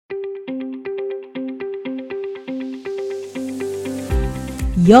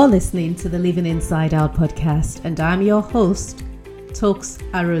You're listening to the Living Inside Out podcast, and I'm your host, Toks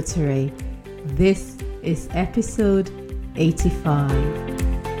Arotere. This is episode 85.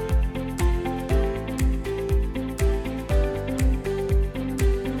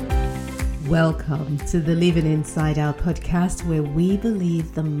 Welcome to the Living Inside Out podcast, where we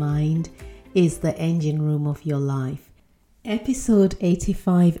believe the mind is the engine room of your life. Episode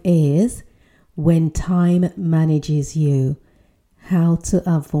 85 is When Time Manages You. How to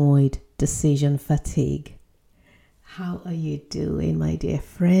avoid decision fatigue. How are you doing, my dear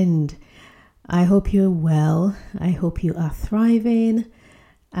friend? I hope you're well. I hope you are thriving.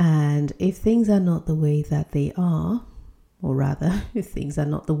 And if things are not the way that they are, or rather, if things are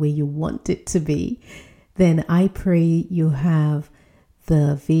not the way you want it to be, then I pray you have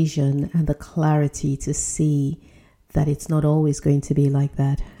the vision and the clarity to see that it's not always going to be like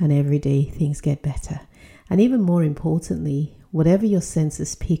that, and every day things get better. And even more importantly, whatever your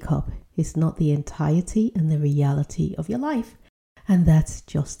senses pick up is not the entirety and the reality of your life. And that's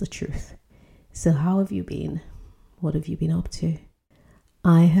just the truth. So how have you been? What have you been up to?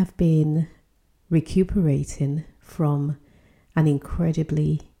 I have been recuperating from an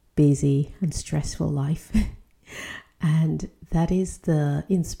incredibly busy and stressful life. And that is the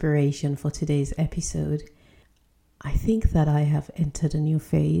inspiration for today's episode. I think that I have entered a new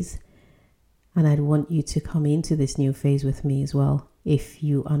phase, and I'd want you to come into this new phase with me as well, if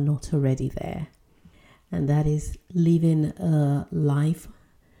you are not already there. And that is living a life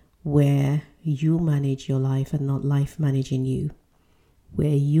where you manage your life and not life managing you. Where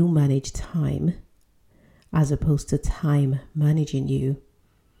you manage time as opposed to time managing you.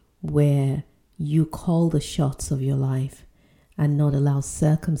 Where you call the shots of your life and not allow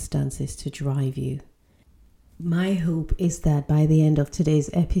circumstances to drive you. My hope is that by the end of today's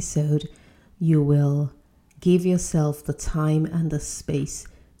episode, you will give yourself the time and the space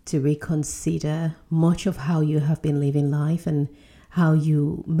to reconsider much of how you have been living life and how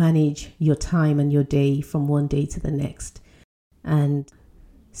you manage your time and your day from one day to the next, and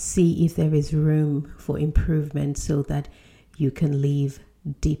see if there is room for improvement so that you can live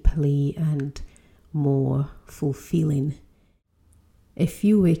deeply and more fulfilling. A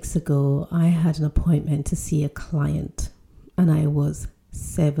few weeks ago, I had an appointment to see a client, and I was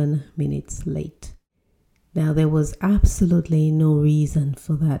 7 minutes late. Now, there was absolutely no reason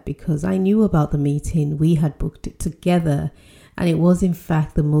for that because I knew about the meeting. We had booked it together, and it was in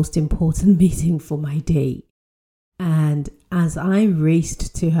fact the most important meeting for my day. And as I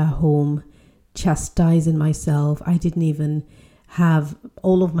raced to her home, chastising myself, I didn't even have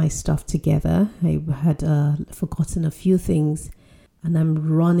all of my stuff together. I had forgotten a few things, and I'm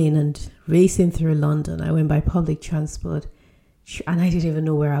running and racing through London. I went by public transport. And I didn't even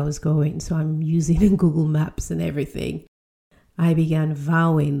know where I was going. So I'm using Google Maps and everything. I began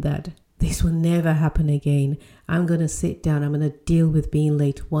vowing that this will never happen again. I'm going to sit down. I'm going to deal with being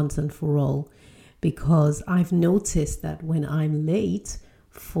late once and for all. Because I've noticed that when I'm late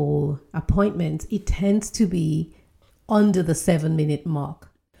for appointments, it tends to be under the 7-minute mark.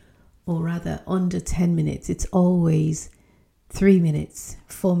 Or rather, under 10 minutes. It's always 3 minutes,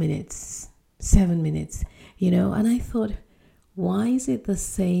 4 minutes, 7 minutes. And I thought, why is it the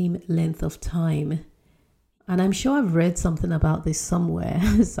same length of time? And I'm sure I've read something about this somewhere.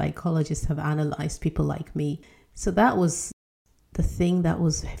 Psychologists have analyzed people like me. So that was the thing that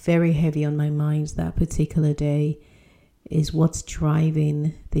was very heavy on my mind that particular day, is what's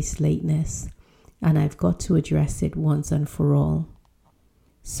driving this lateness. And I've got to address it once and for all.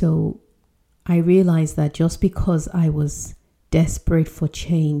 So I realized that just because I was desperate for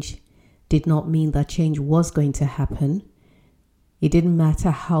change did not mean that change was going to happen. It didn't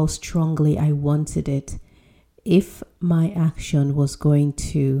matter how strongly I wanted it. If my action was going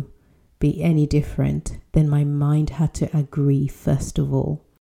to be any different, then my mind had to agree first of all.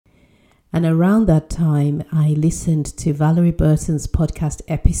 And around that time, I listened to Valerie Burton's podcast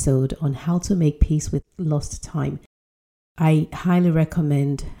episode on how to make peace with lost time. I highly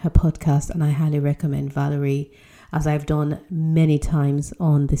recommend her podcast, and I highly recommend Valerie, as I've done many times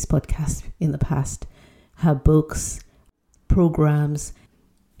on this podcast in the past. Her books, programs,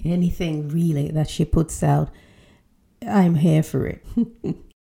 anything really that she puts out, I'm here for it.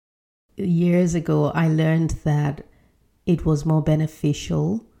 Years ago, I learned that it was more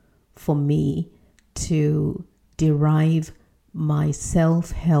beneficial for me to derive my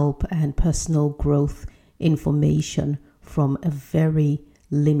self-help and personal growth information from a very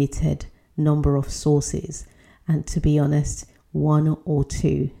limited number of sources. And to be honest, 1 or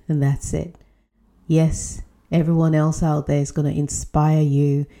 2, and that's it. Yes, everyone else out there is going to inspire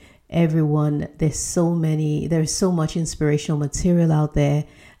you there's so much inspirational material out there,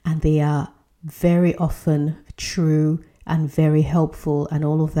 and they are very often true and very helpful and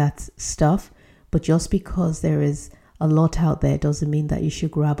all of that stuff. But just because there is a lot out there doesn't mean that you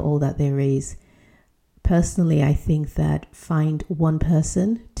should grab all that there is. Personally, I think that find one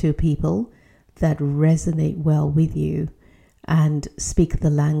person, two people that resonate well with you and speak the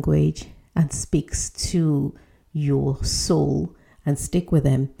language and speaks to your soul, and stick with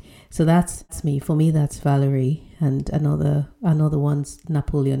them. So that's me. For me, that's Valerie, and another one's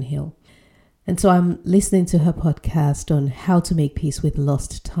Napoleon Hill. And so I'm listening to her podcast on how to make peace with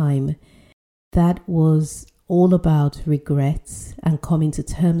lost time. That was all about regrets and coming to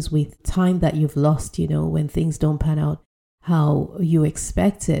terms with time that you've lost, when things don't pan out how you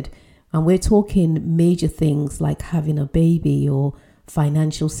expected. And we're talking major things like having a baby or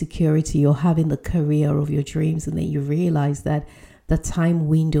financial security or having the career of your dreams. And then you realize that the time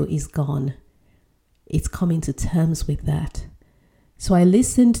window is gone. It's coming to terms with that. So I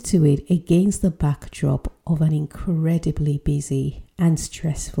listened to it against the backdrop of an incredibly busy and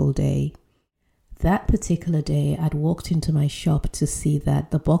stressful day. That particular day, I'd walked into my shop to see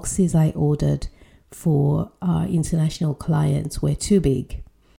that the boxes I ordered for our international clients were too big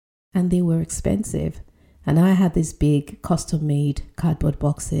and they were expensive. And I had these big custom-made cardboard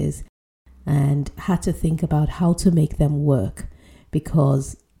boxes and had to think about how to make them work,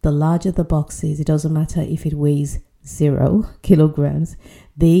 because the larger the boxes, it doesn't matter if it weighs 0 kilograms,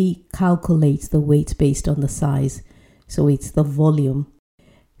 they calculate the weight based on the size. So it's the volume.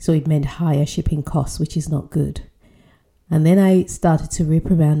 So it meant higher shipping costs, which is not good. And then I started to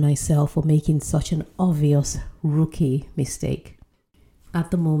reprimand myself for making such an obvious rookie mistake. At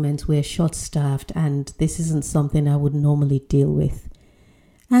the moment, we're short-staffed and this isn't something I would normally deal with.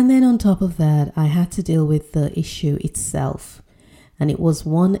 And then on top of that, I had to deal with the issue itself. And it was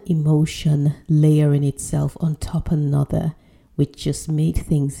one emotion layering itself on top of another, which just made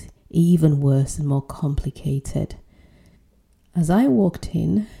things even worse and more complicated. As I walked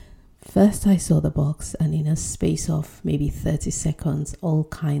in, first I saw the box, and in a space of maybe 30 seconds, all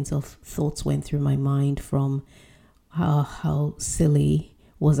kinds of thoughts went through my mind, from how silly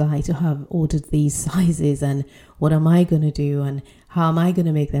was I to have ordered these sizes, and what am I going to do, and how am I going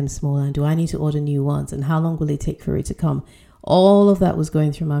to make them smaller, and do I need to order new ones, and how long will it take for it to come? All of that was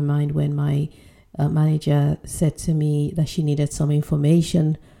going through my mind when my manager said to me that she needed some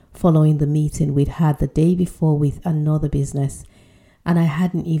information following the meeting we'd had the day before with another business, and I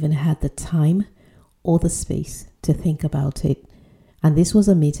hadn't even had the time or the space to think about it. And this was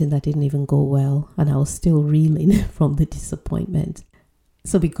a meeting that didn't even go well, and I was still reeling from the disappointment.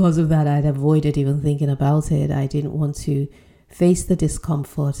 So because of that, I'd avoided even thinking about it. I didn't want to face the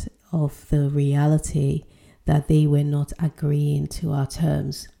discomfort of the reality that they were not agreeing to our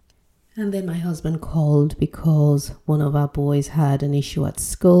terms. And then my husband called because one of our boys had an issue at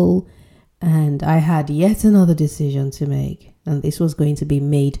school, and I had yet another decision to make, and this was going to be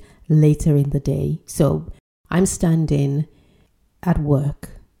made later in the day. So I'm standing at work,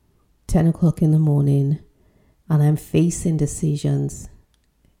 10 o'clock in the morning, and I'm facing decisions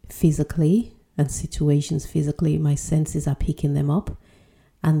physically and situations physically. My senses are picking them up,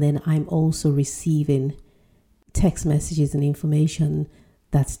 and then I'm also receiving text messages and information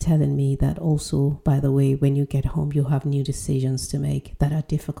that's telling me that also, by the way, when you get home, you have new decisions to make that are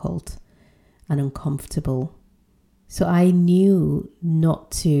difficult and uncomfortable. So I knew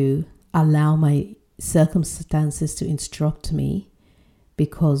not to allow my circumstances to instruct me,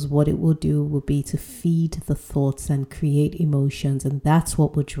 because what it will do will be to feed the thoughts and create emotions, and that's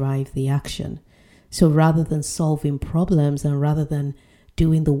what will drive the action. So rather than solving problems and rather than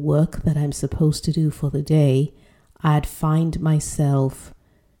doing the work that I'm supposed to do for the day, I'd find myself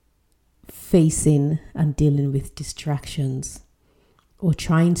facing and dealing with distractions or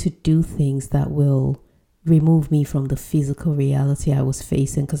trying to do things that will remove me from the physical reality I was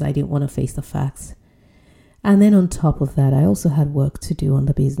facing, because I didn't want to face the facts. And then on top of that, I also had work to do on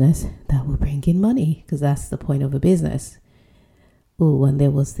the business that will bring in money, because that's the point of a business. Oh, and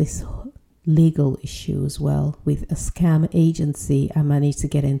there was this legal issue as well with a scam agency I managed to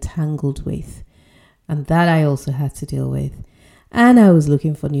get entangled with. And that I also had to deal with. And I was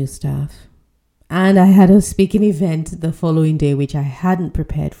looking for new staff. And I had a speaking event the following day, which I hadn't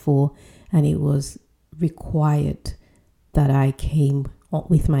prepared for. And it was required that I came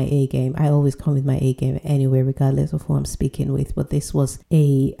with my A game. I always come with my A game anyway, regardless of who I'm speaking with. But this was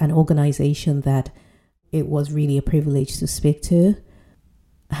an organization that it was really a privilege to speak to.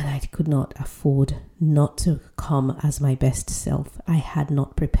 And I could not afford not to come as my best self. I had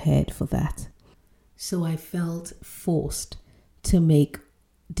not prepared for that. So I felt forced to make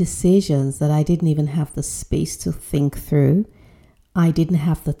decisions that I didn't even have the space to think through. I didn't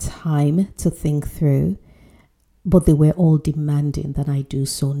have the time to think through, but they were all demanding that I do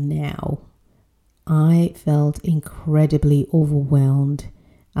so now. I felt incredibly overwhelmed,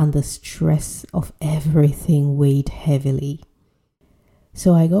 and the stress of everything weighed heavily.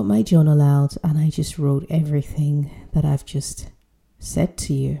 So I got my journal out and I just wrote everything that I've just said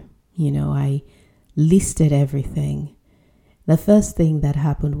to you. I listed everything. The first thing that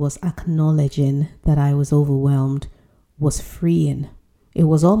happened was acknowledging that I was overwhelmed was freeing. It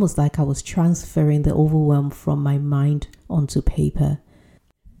was almost like I was transferring the overwhelm from my mind onto paper.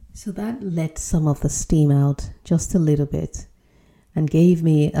 So that let some of the steam out just a little bit and gave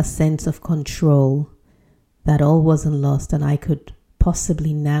me a sense of control that all wasn't lost and I could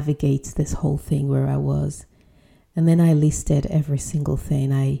possibly navigate this whole thing where I was. And then I listed every single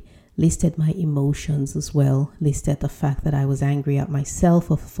thing. I listed my emotions as well, listed the fact that I was angry at myself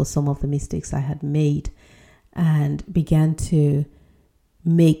for some of the mistakes I had made, and began to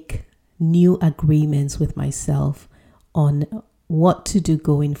make new agreements with myself on what to do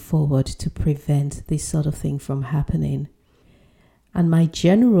going forward to prevent this sort of thing from happening. And my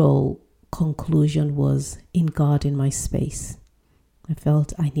general conclusion was in guarding my space. I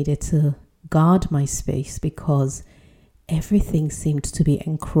felt I needed to guard my space because everything seemed to be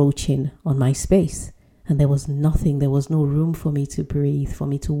encroaching on my space. And there was no room for me to breathe, for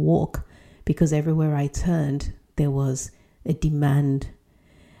me to walk, because everywhere I turned, there was a demand.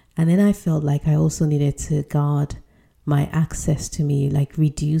 And then I felt like I also needed to guard my access to me, like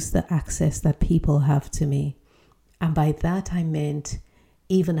reduce the access that people have to me. And by that, I meant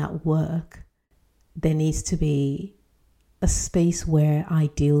even at work, there needs to be a space where I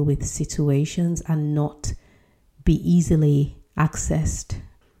deal with situations and not be easily accessed.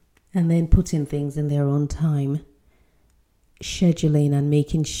 And then putting things in their own time, scheduling and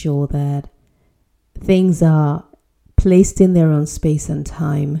making sure that things are placed in their own space and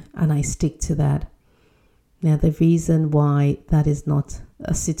time, and I stick to that. Now, the reason why that is not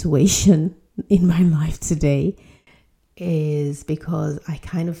a situation in my life today is because I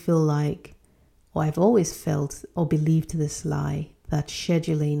kind of feel like, or I've always felt or believed this lie, that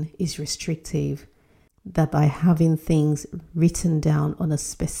scheduling is restrictive, that by having things written down on a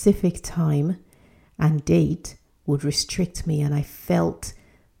specific time and date would restrict me. And I felt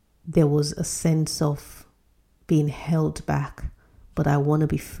there was a sense of being held back, but I want to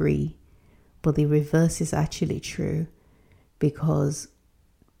be free. But the reverse is actually true, because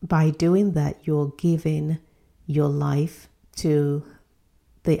by doing that, you're giving your life to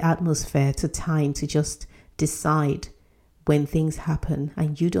the atmosphere, to time, to just decide when things happen,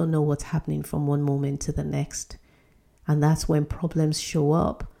 and you don't know what's happening from one moment to the next. And that's when problems show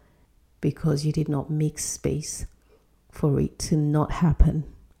up, because you did not make space for it to not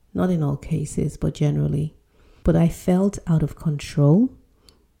happen. Not in all cases, but generally. But I felt out of control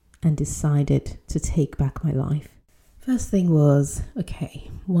and decided to take back my life. First thing was, okay,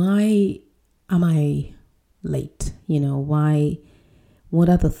 why am I late? What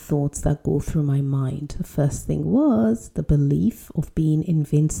are the thoughts that go through my mind? The first thing was the belief of being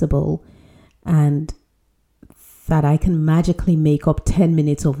invincible and that I can magically make up 10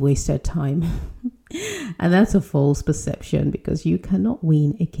 minutes of wasted time. And that's a false perception, because you cannot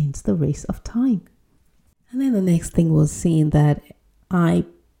win against the race of time. And then the next thing was seeing that I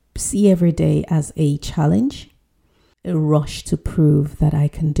see every day as a challenge, a rush to prove that I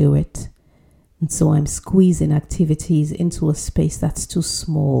can do it. And so I'm squeezing activities into a space that's too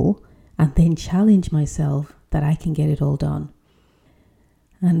small and then challenge myself that I can get it all done.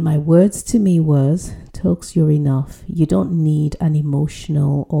 And my words to me was, Tokes, you're enough. You don't need an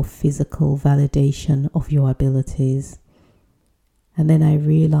emotional or physical validation of your abilities. And then I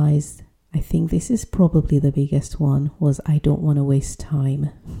realized, I think this is probably the biggest one, was I don't want to waste time.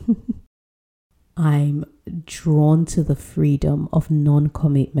 I'm drawn to the freedom of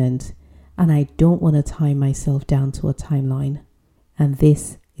non-commitment, and I don't want to tie myself down to a timeline. And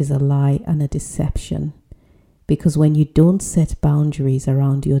this is a lie and a deception, because when you don't set boundaries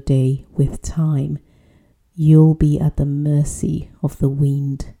around your day with time, you'll be at the mercy of the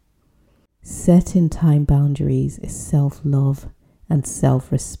wind. Setting time boundaries is self-love and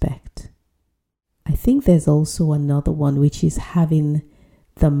self-respect. I think there's also another one, which is having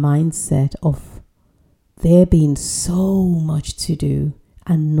the mindset of there being so much to do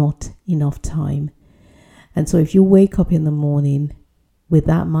and not enough time. And so if you wake up in the morning with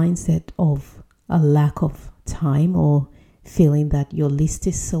that mindset of a lack of time, or feeling that your list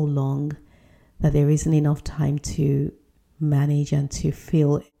is so long that there isn't enough time to manage and to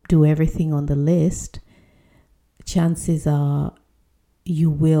do everything on the list, chances are you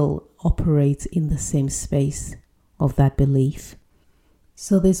will operate in the same space of that belief.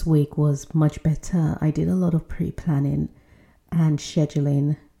 So this week was much better. I did a lot of pre-planning and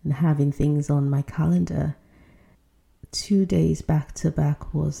scheduling and having things on my calendar. 2 days back to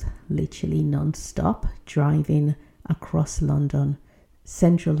back was literally non-stop driving across London.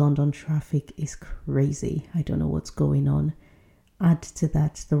 Central London traffic is crazy. I don't know what's going on. Add to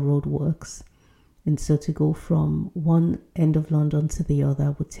that the roadworks. And so to go from one end of London to the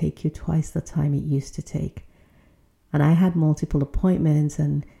other would take you twice the time it used to take. And I had multiple appointments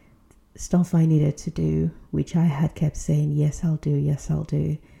and stuff I needed to do, which I had kept saying, yes, I'll do, yes, I'll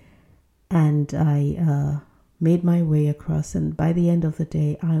do. And I made my way across, and by the end of the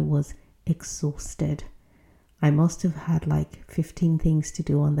day, I was exhausted. I must have had like 15 things to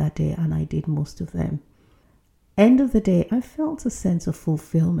do on that day, and I did most of them. End of the day, I felt a sense of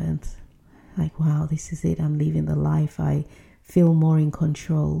fulfillment. Like, wow, this is it. I'm living the life. I feel more in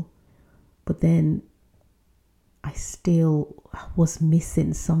control. But then I still was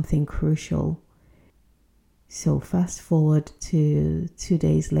missing something crucial. So fast forward to 2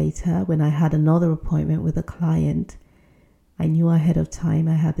 days later, when I had another appointment with a client. I knew ahead of time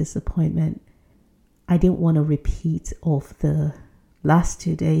I had this appointment. I didn't want to repeat of the last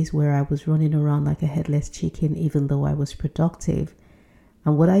 2 days where I was running around like a headless chicken, even though I was productive.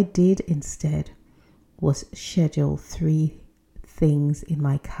 And what I did instead was schedule 3 things in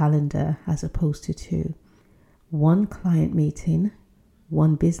my calendar as opposed to 2. 1 client meeting,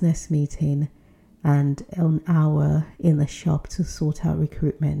 1 business meeting, and an hour in the shop to sort out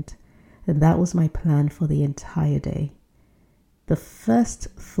recruitment. And that was my plan for the entire day. The first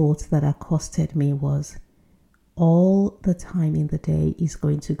thought that accosted me was, all the time in the day is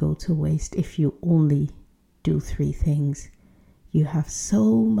going to go to waste if you only do 3 things. You have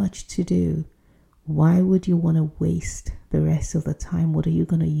so much to do. Why would you want to waste the rest of the time? What are you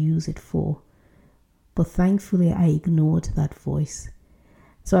going to use it for? But thankfully, I ignored that voice.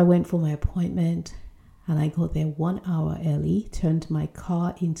 So I went for my appointment and I got there 1 hour early, turned my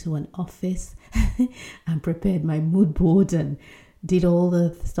car into an office and prepared my mood board and did all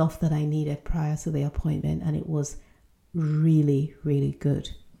the stuff that I needed prior to the appointment. And it was really, really good.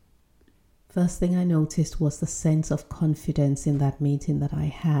 First thing I noticed was the sense of confidence in that meeting that I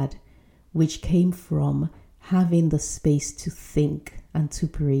had, which came from having the space to think and to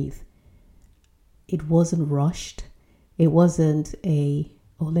breathe. It wasn't rushed. It wasn't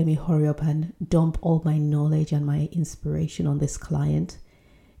let me hurry up and dump all my knowledge and my inspiration on this client.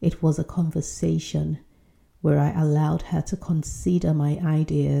 It was a conversation where I allowed her to consider my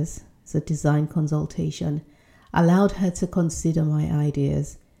ideas. It's a design consultation. Allowed her to consider my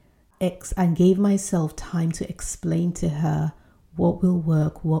ideas and gave myself time to explain to her what will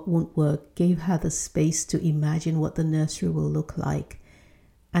work, what won't work. Gave her the space to imagine what the nursery will look like.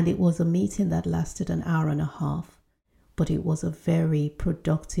 And it was a meeting that lasted an hour and a half. But it was a very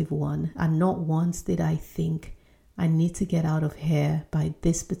productive one. And not once did I think, I need to get out of here by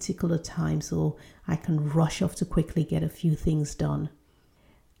this particular time so I can rush off to quickly get a few things done.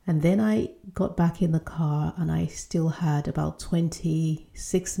 And then I got back in the car and I still had about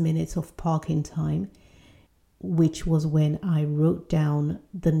 26 minutes of parking time, which was when I wrote down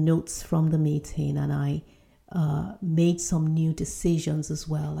the notes from the meeting and I made some new decisions as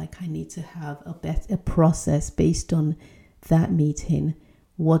well. Like I need to have a process based on that meeting,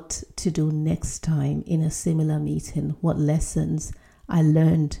 what to do next time in a similar meeting, what lessons I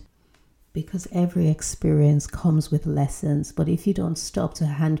learned, because every experience comes with lessons. But if you don't stop to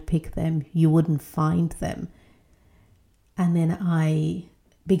handpick them, you wouldn't find them. And then I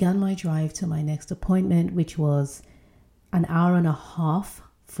began my drive to my next appointment, which was an hour and a half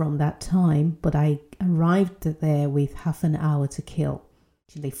from that time, but I arrived there with half an hour to kill,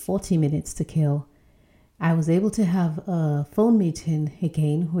 actually 40 minutes to kill. I was able to have a phone meeting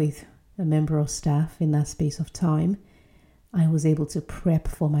again with a member of staff in that space of time. I was able to prep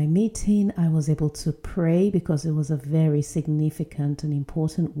for my meeting. I was able to pray because it was a very significant and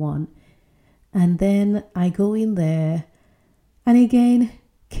important one. And then I go in there and again,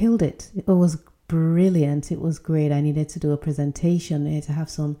 killed it. It was brilliant. It was great. I needed to do a presentation. I had to have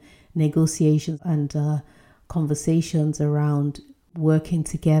some negotiations and conversations around working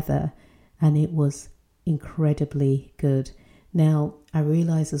together. And it was incredibly good. Now, I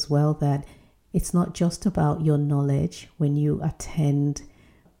realize as well that it's not just about your knowledge. When you attend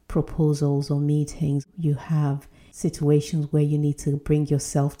proposals or meetings, you have situations where you need to bring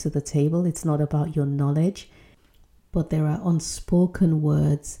yourself to the table. It's not about your knowledge, but there are unspoken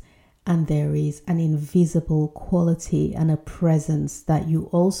words and there is an invisible quality and a presence that you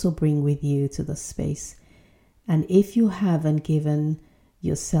also bring with you to the space. And if you haven't given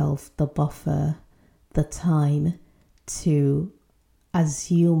yourself the buffer, the time to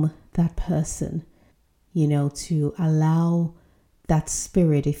assume that person, to allow that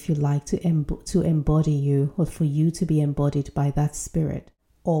spirit, if you like, to embody you, or for you to be embodied by that spirit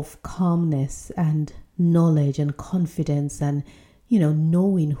of calmness and knowledge and confidence and,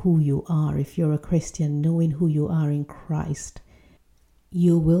 knowing who you are. If you're a Christian, knowing who you are in Christ,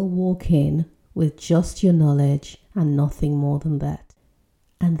 you will walk in with just your knowledge and nothing more than that.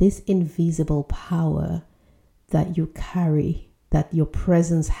 And this invisible power that you carry, that your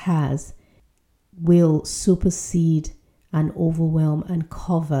presence has, will supersede and overwhelm and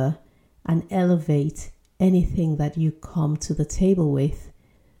cover and elevate anything that you come to the table with.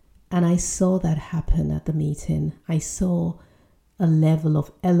 And I saw that happen at the meeting. I saw a level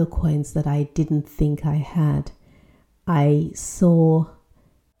of eloquence that I didn't think I had. I saw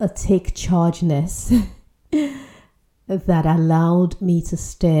a take chargeness that allowed me to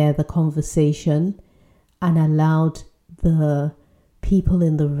steer the conversation and allowed the people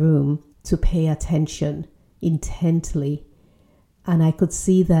in the room to pay attention intently. And I could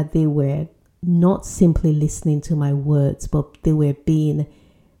see that they were not simply listening to my words, but they were being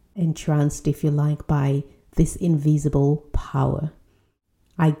entranced, if you like, by this invisible power.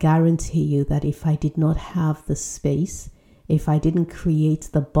 I guarantee you that if I did not have the space, if I didn't create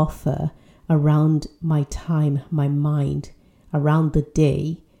the buffer around my time, my mind, around the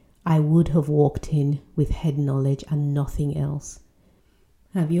day, I would have walked in with head knowledge and nothing else.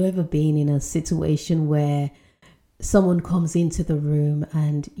 Have you ever been in a situation where someone comes into the room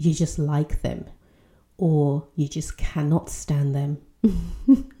and you just like them, or you just cannot stand them?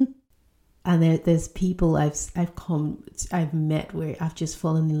 And there's people I've met where I've just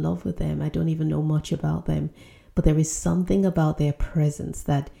fallen in love with them. I don't even know much about them, but there is something about their presence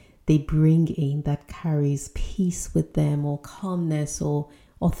that they bring in that carries peace with them, or calmness, or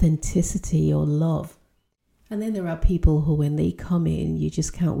authenticity, or love. And then there are people who, when they come in, you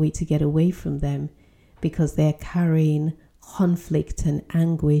just can't wait to get away from them, because they're carrying conflict and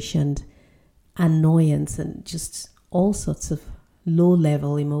anguish and annoyance and just all sorts of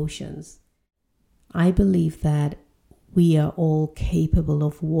low-level emotions. I believe that we are all capable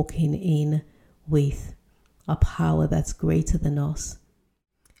of walking in with a power that's greater than us.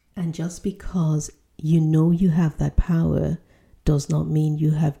 And just because you know you have that power does not mean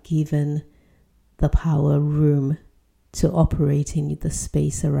you have given the power room to operate in the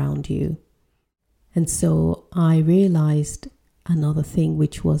space around you. And so I realized another thing,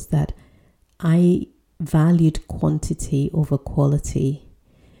 which was that I valued quantity over quality,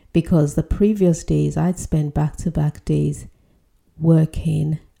 because the previous days I'd spent back-to-back days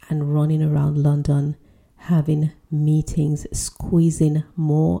working and running around London, having meetings, squeezing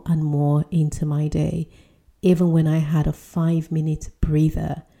more and more into my day. Even when I had a 5-minute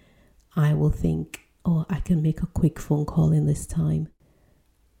breather, I will think, oh, I can make a quick phone call in this time.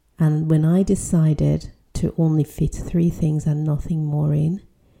 And when I decided to only fit 3 things and nothing more in,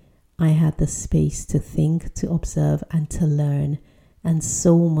 I had the space to think, to observe, and to learn, and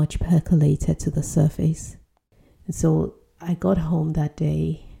so much percolated to the surface. And so I got home that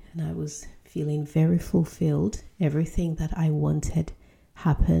day and I was feeling very fulfilled. Everything that I wanted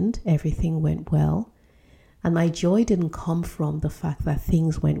happened. Everything went well. And my joy didn't come from the fact that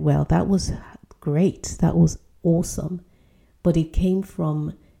things went well. That was great. That was awesome. But it came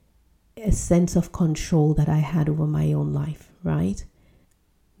from a sense of control that I had over my own life, right?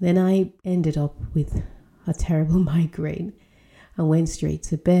 Then I ended up with a terrible migraine. I went straight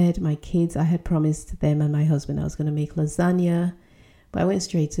to bed. My kids, I had promised them and my husband I was going to make lasagna, but I went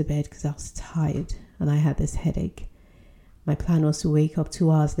straight to bed because I was tired and I had this headache. My plan was to wake up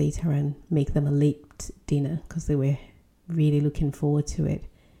 2 hours later and make them a late dinner because they were really looking forward to it.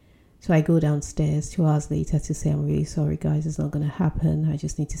 So I go downstairs 2 hours later to say, I'm really sorry guys, it's not going to happen. I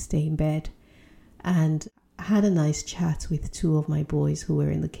just need to stay in bed. And I had a nice chat with 2 of my boys who were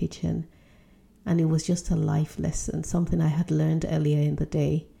in the kitchen. And it was just a life lesson, something I had learned earlier in the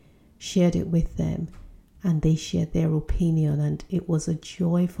day, shared it with them, and they shared their opinion. And it was a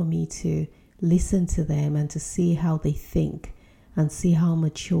joy for me to listen to them and to see how they think and see how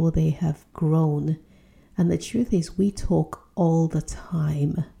mature they have grown. And the truth is, we talk all the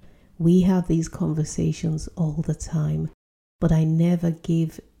time. We have these conversations all the time, but I never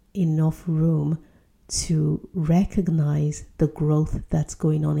give enough room to recognize the growth that's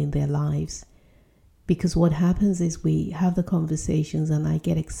going on in their lives. Because what happens is we have the conversations and I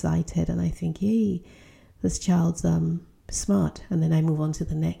get excited and I think, yay, this child's smart. And then I move on to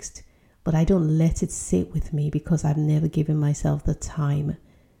the next. But I don't let it sit with me because I've never given myself the time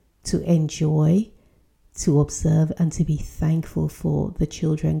to enjoy to observe and to be thankful for the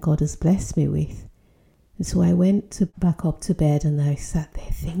children God has blessed me with. And so I went back up to bed and I sat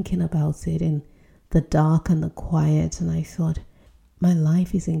there thinking about it in the dark and the quiet, and I thought, my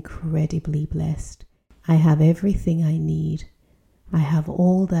life is incredibly blessed. I have everything I need. I have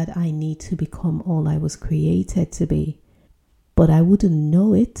all that I need to become all I was created to be. But I wouldn't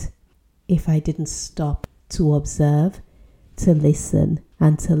know it if I didn't stop to observe, to listen,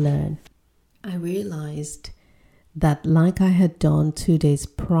 and to learn. I realized that, like I had done 2 days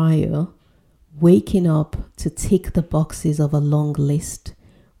prior, waking up to tick the boxes of a long list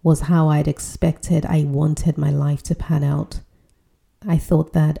was how I'd expected I wanted my life to pan out. I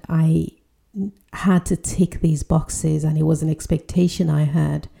thought that I had to tick these boxes and it was an expectation I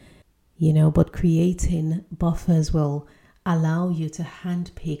had, but creating buffers will allow you to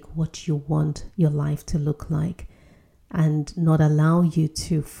handpick what you want your life to look like and not allow you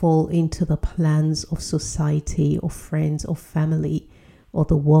to fall into the plans of society or friends or family or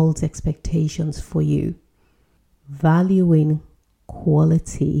the world's expectations for you. Valuing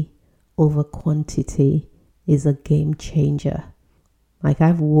quality over quantity is a game changer. Like,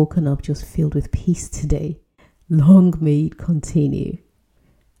 I've woken up just filled with peace today. Long may it continue.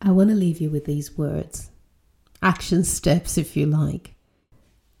 I want to leave you with these words. Action steps, if you like.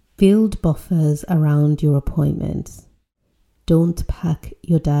 Build buffers around your appointments. Don't pack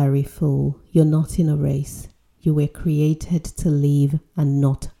your diary full. You're not in a race. You were created to live and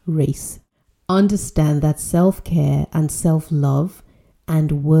not race. Understand that self-care and self-love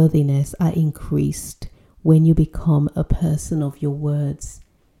and worthiness are increased when you become a person of your words.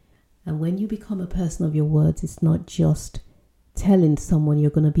 And when you become a person of your words, it's not just telling someone you're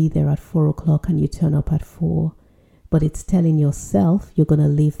going to be there at 4 o'clock and you turn up at 4, but it's telling yourself you're going to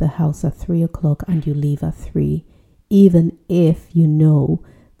leave the house at 3 o'clock and you leave at 3, even if you know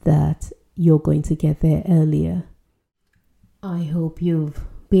that you're going to get there earlier. I hope you've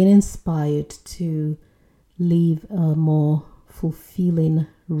been inspired to live a more fulfilling,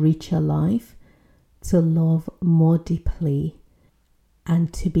 richer life, to love more deeply,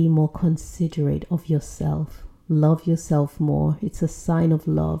 and to be more considerate of yourself. Love yourself more. It's a sign of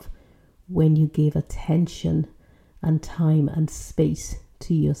love when you give attention and time and space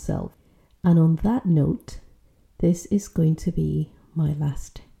to yourself. And on that note, this is going to be my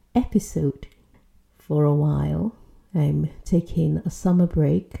last episode for a while. I'm taking a summer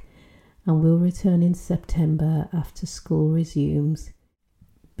break and we'll return in September after school resumes,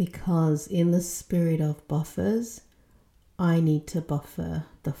 because in the spirit of buffers, I need to buffer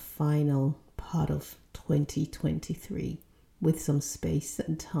the final part of 2023 with some space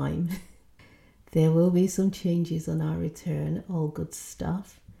and time. There will be some changes on our return, all good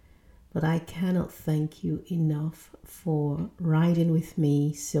stuff, but I cannot thank you enough for riding with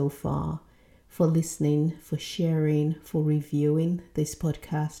me so far, for listening, for sharing, for reviewing this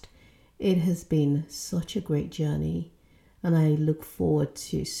podcast. It has been such a great journey, and I look forward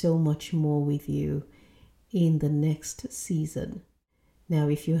to so much more with you in the next season. Now,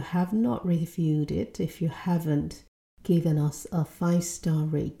 if you have not reviewed it, if you haven't given us a 5-star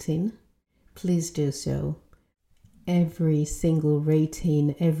rating, please do so. Every single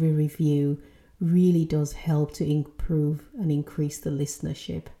rating, every review really does help to improve and increase the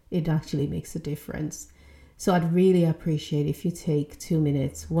listenership. It actually makes a difference. So I'd really appreciate if you take 2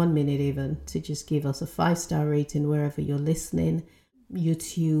 minutes, 1 minute even, to just give us a 5-star rating wherever you're listening.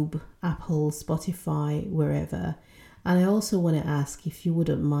 YouTube, Apple, Spotify, wherever. And I also want to ask if you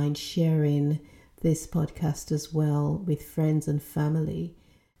wouldn't mind sharing this podcast as well with friends and family.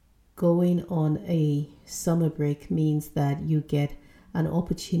 Going on a summer break means that you get an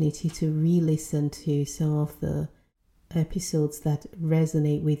opportunity to re-listen to some of the episodes that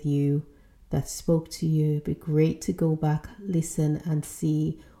resonate with you, that spoke to you. It'd be great to go back, listen, and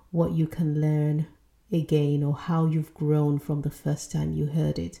see what you can learn again, or how you've grown from the first time you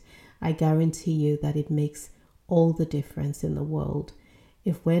heard it. I guarantee you that it makes all the difference in the world.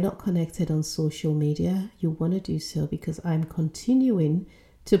 If we're not connected on social media, you want to do so, because I'm continuing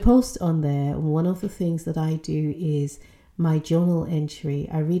to post on there. One of the things that I do is my journal entry.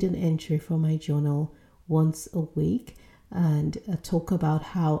 I read an entry from my journal once a week and talk about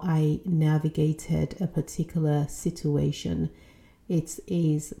how I navigated a particular situation. It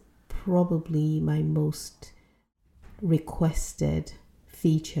is probably my most requested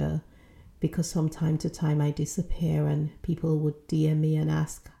feature, because from time to time I disappear and people would DM me and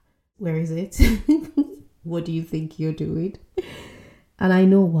ask, where is it? What do you think you're doing? And I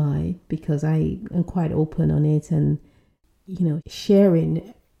know why, because I am quite open on it, and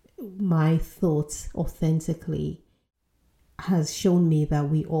sharing my thoughts authentically has shown me that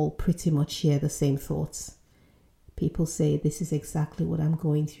we all pretty much share the same thoughts. People say, this is exactly what I'm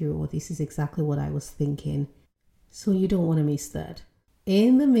going through, or this is exactly what I was thinking. So you don't want to miss that.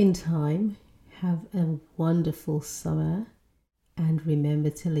 In the meantime, have a wonderful summer and remember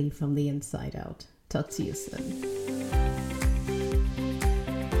to live from the inside out. Talk to you soon.